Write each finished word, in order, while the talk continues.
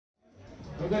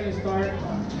going to start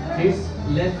this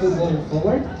left foot going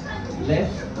forward,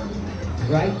 left,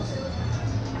 right,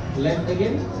 left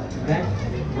again, back,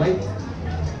 right,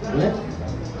 left,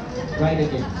 right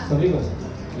again. So we go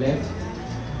left,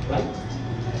 right,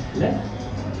 left,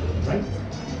 right,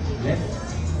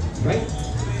 left, right.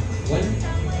 1,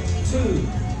 2,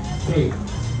 3,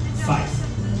 5,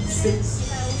 6,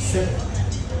 7.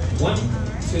 1,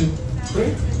 2,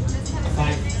 3,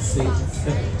 5, 6,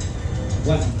 7.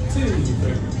 1, 2,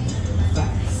 3,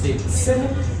 5, 6, 7.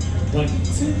 1,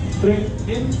 2, 3,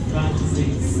 and 5,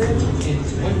 6, 7. And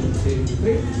 1, 2,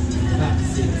 3, 5,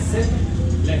 6,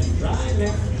 7. Left, right,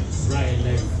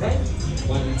 left, right.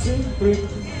 1, 2, 3,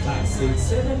 5, 6,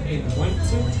 7. And 1, 2,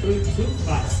 3, 2,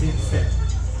 5, 6, 7.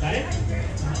 Got it?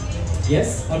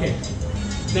 Yes? Okay.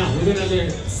 Now we're gonna learn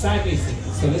side basic.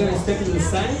 So we're gonna step to the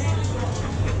side,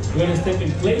 we're gonna step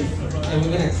in place, and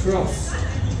we're gonna cross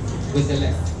with the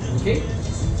left. Okay?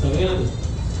 So we're gonna do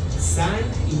side,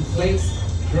 in place,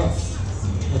 cross.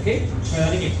 Okay? Try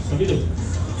that again. So we do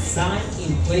side,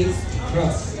 in place,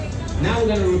 cross. Now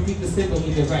we're gonna repeat the symbol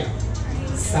with the right.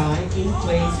 Side, in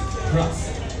place, cross.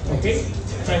 Okay?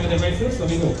 Try with the right foot. So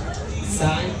we go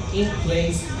side, in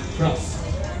place, cross.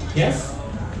 Yes?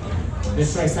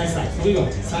 Let's try side, side. So we go.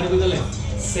 Side with the left.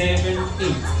 7,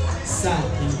 8.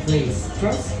 Side in place,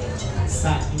 cross.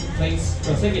 Side in place,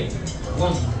 cross again.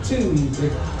 1, 2, 3,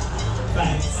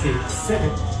 5, 6, 7.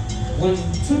 1,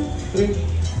 2, 3,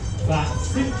 5,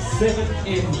 6, 7.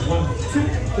 And 1, 2,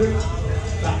 3,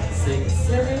 5, 6,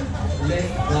 7.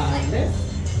 Left, right, left.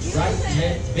 Right,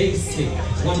 left, basic.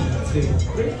 1, 2,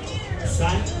 3.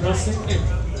 Side, crossing in.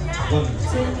 1,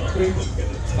 2, 3,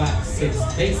 5,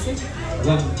 6, basic.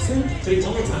 1, 2, 3,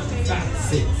 one more time. 5,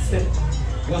 6, 7.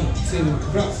 1, 2,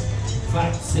 cross.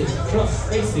 5, 6, cross.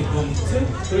 Basic. 1, 2,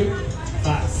 3,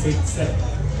 5, 6, 7.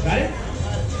 Got it?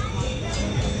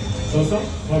 So?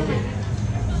 Okay.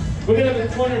 We're gonna have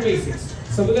the corner basics.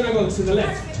 So we're gonna go to the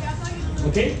left.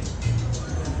 Okay?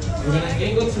 We're gonna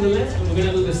angle to the left, and we're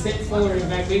gonna do the same forward and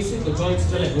back basic, but going to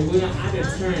the left. But we're gonna add a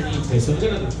turn into it. So we're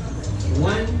gonna do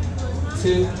 1,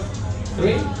 2,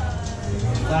 3,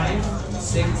 5,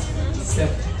 6,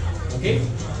 7. Okay?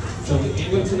 So we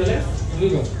angle to the left, and we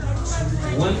go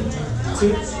 1,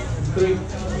 2, 3,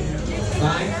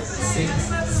 5, 6,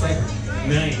 7.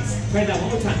 Nice. Try that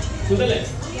one more time. To the left.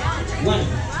 1,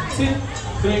 2,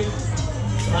 3,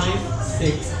 5,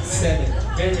 6, 7.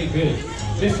 Very good.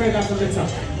 Let's try that from the top.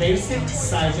 Basic,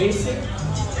 side basic,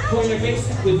 corner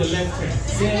basic with the left turn.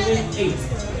 7, 8.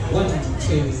 1,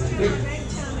 2, 3.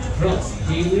 Cross.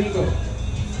 Here we go.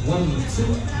 1,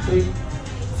 2, 3,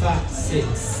 5,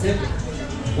 6, 7.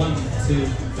 1, 2,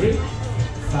 3,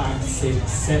 5,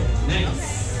 6, 7.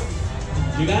 Nice.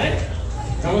 You got it?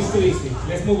 That was too easy.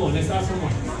 Let's move on. Let's add some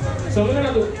more. So we're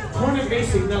gonna do corner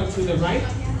basic now to the right,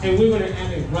 and we're gonna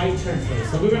add a right turn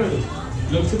first. So we're gonna do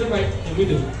look to the right, and we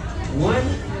do 1,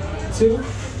 2,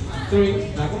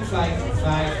 3, back on 5,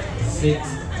 5, 6,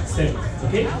 7.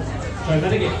 Okay? Try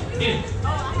that again. In.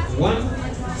 1,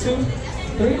 2,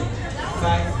 3,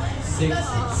 5, 6,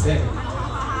 7.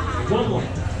 One more.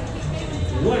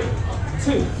 1,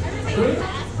 2, 3,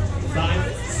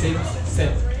 5, 6,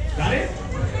 7. Got it?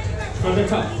 From the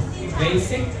top.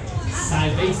 Basic,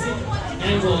 side basic,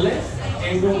 angle left,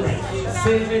 angle right.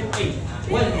 7, 8.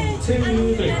 1,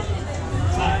 2, 3,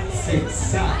 5, 6,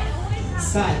 side.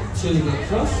 Side to the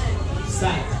cross,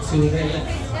 side to the left.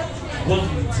 1,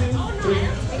 2, 3,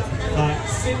 5,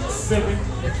 6, 7.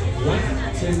 1,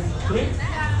 2, 3,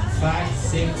 5,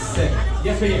 6, 7.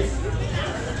 Yes or yes?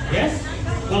 Yes?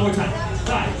 One more time.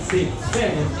 5, 6,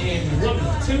 7. And 1,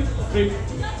 2, 3,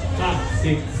 5,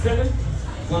 6, 7.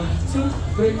 1, 2,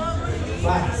 3,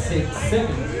 5, 6,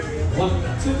 7. 1,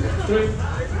 2, 3,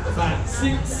 5,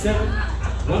 6, 7.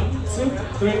 1, 2,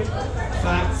 3,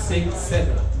 5, 6,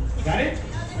 7. Got it?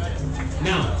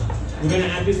 Now, we're gonna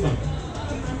add this one.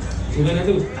 We're gonna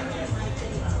do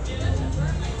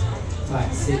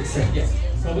 5, 6, 7. Yes.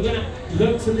 So we're gonna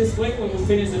look to this way when we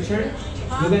finish the turn.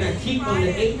 We're gonna keep on the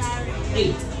 8,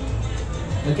 8.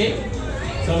 Okay?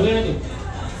 So we're gonna do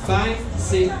 5,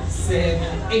 6,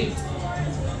 7, 8.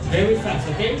 Very fast,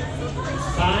 okay?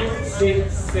 5,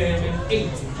 6, 7, 8.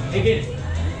 Again.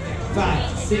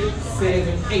 5, 6,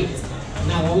 7, 8.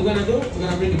 Now what we're gonna do, we're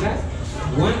gonna bring it back.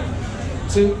 1,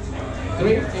 2,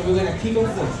 3, and we're gonna keep on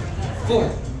 4.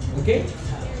 4. Okay?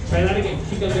 Try that again.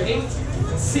 Keep on the 8.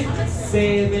 6,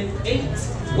 7, 8.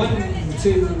 1,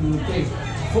 2, 3,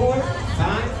 4,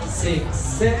 5, 6,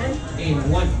 7,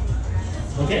 and 1.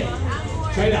 Okay?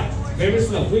 Try that. Very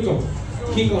slow. We go.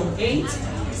 Kick on 8.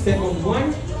 Step on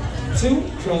 1, 2,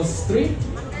 cross 3.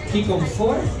 Kick on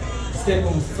 4. Step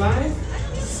on 5,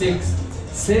 6,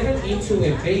 7 into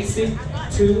a basic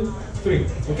 2, 3.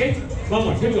 Okay? One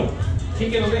more. Here we go.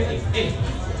 Kick it on the 8.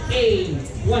 8.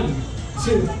 1,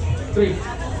 2, 3,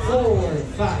 4,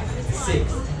 5,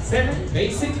 6, 7.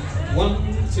 Basic. 1,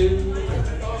 2, 3.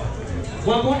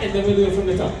 One more, and then we'll do it from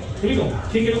the top. Here we go.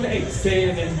 Kick it on the 8.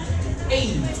 7,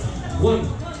 8. 1,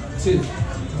 2,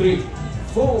 3,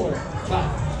 4,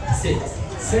 5, 6,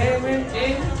 7,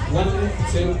 and 1,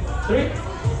 2, 3.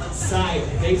 Side,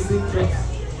 basic cross.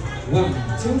 1,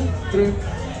 2, 3.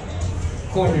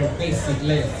 Corner, basic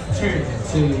left. Turn,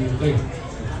 2, 3.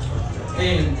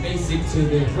 And basic to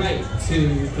the right,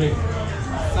 2, 3.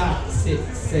 5,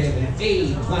 6, 7,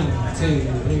 8. 1, 2,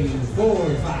 3,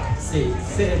 4, 5, 6,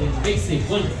 7. Basic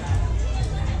 1.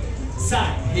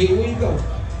 Side, here we go.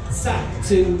 Side,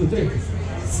 2, 3.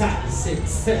 Side, 6,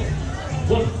 7.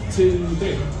 1, 2,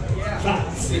 3.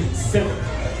 5, 6, 7.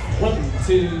 1,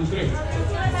 2, 3.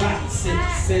 5,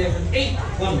 6, 7, 8.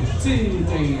 1, 2,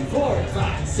 3, 4,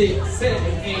 5, 6,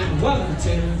 7, and 1,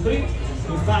 2, 3,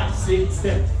 5, 6,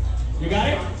 7. You got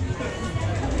it?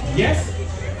 Yes?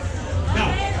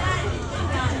 Now.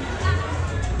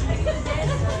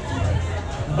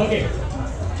 Okay.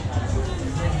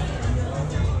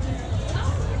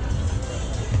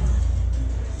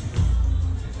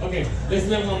 Okay, let's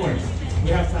learn one more. We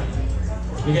have time.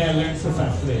 We gotta learn so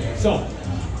fast today. So,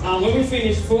 when we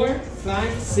finish 4,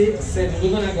 5, 6, 7,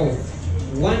 we're gonna go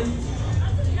 1,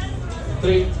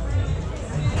 3,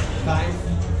 5,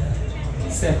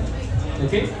 7.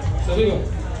 Okay? So we go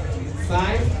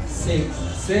 5, 6,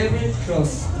 7,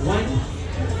 cross 1,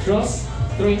 cross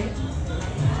 3,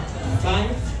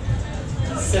 5,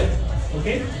 7.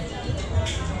 Okay?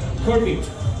 Chord beat.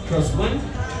 Cross 1,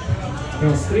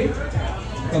 cross 3,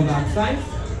 come back 5,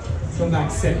 come back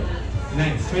 7.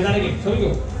 Nice. Try that again. So we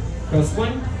go. Cross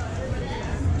 1,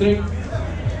 3,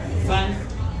 5,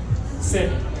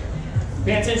 7.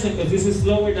 Pay attention because this is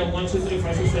slower than 1, 2, 3,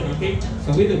 5, 6, 7. Okay?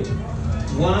 So we do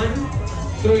 1,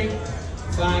 3,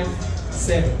 5,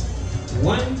 7.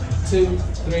 1, 2,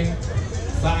 3,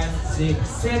 5, 6,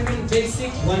 7.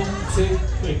 Basic 1, 2,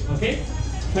 3. Okay?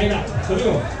 Try that. So we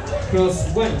go. Cross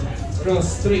 1,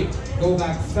 cross 3, go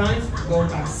back 5, go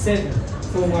back 7.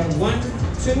 Forward 1,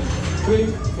 2, 3,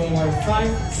 forward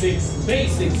 5, 6.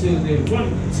 Basic to the 1,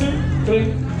 2,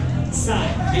 3.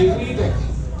 Side. Here we go.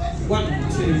 1,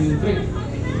 2, 3,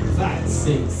 5,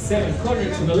 6, 7. Corner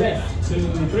to the left.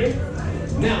 2, 3.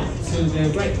 Now to the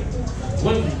right.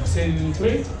 1, 2,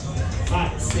 3,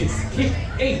 5, 6. Kick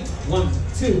 8. 1,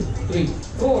 2, 3,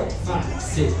 4, 5,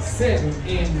 6, 7.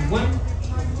 And 1,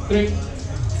 3,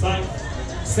 5,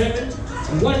 7.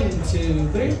 1, 2,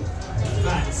 3,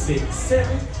 5, 6,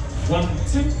 7. 1,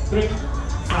 2, 3,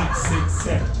 5, 6,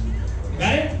 7.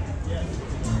 Got it?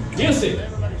 Music.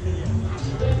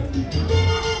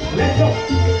 Let's go.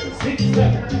 6,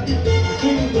 7,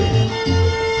 2, 3,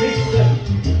 6, 7,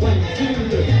 1, 2,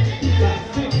 3, 5,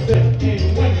 6, 7, and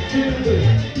 1, 2, 3,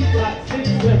 5, 6,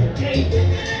 7, 8,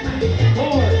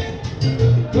 4,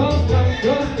 goes 1,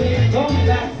 goes 3, goes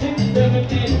back 6, 7,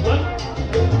 and 1,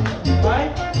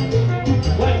 5,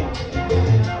 1,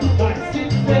 5,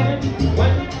 6, 7,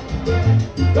 1,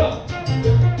 go.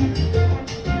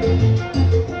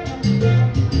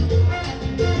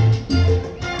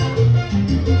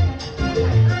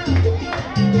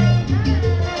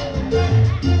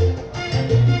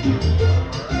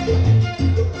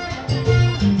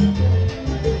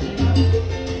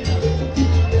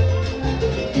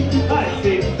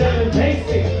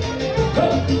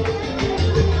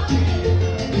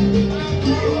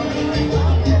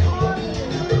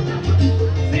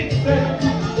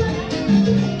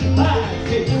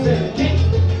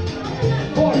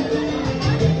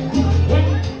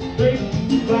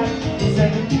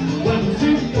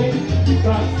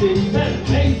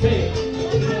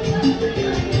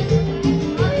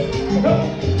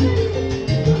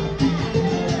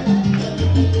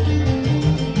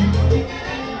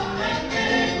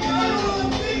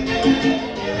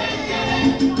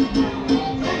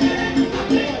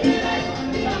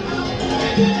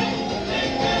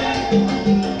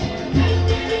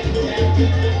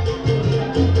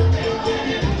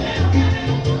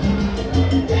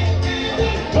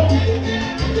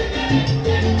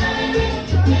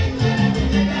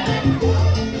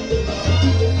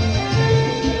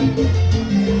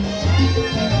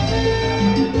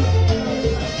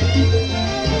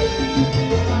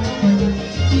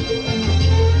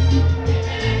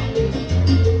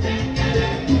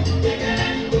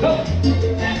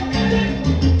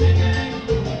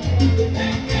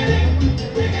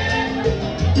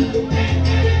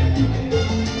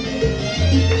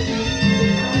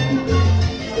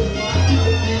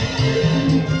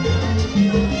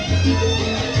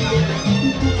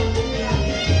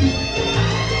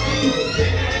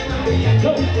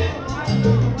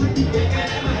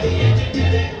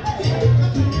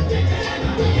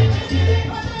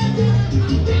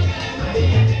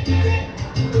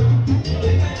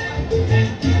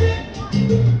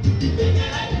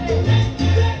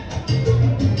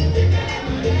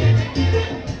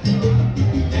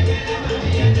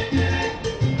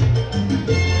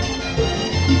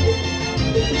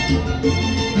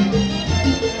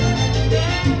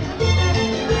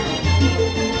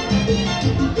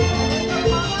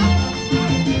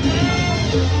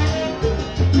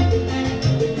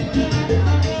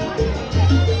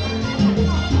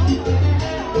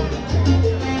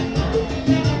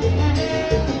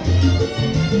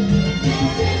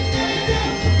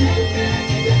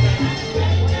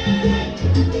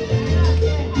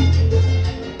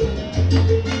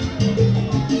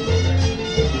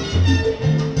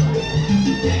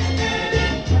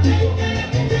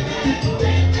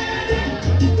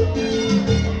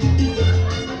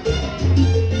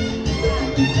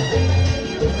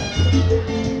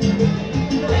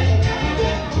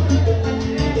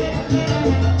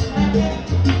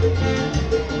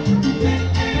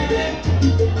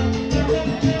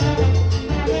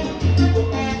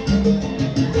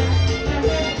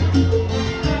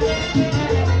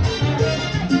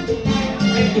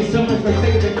 Thank you so much for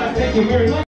taking the class. Thank you very much.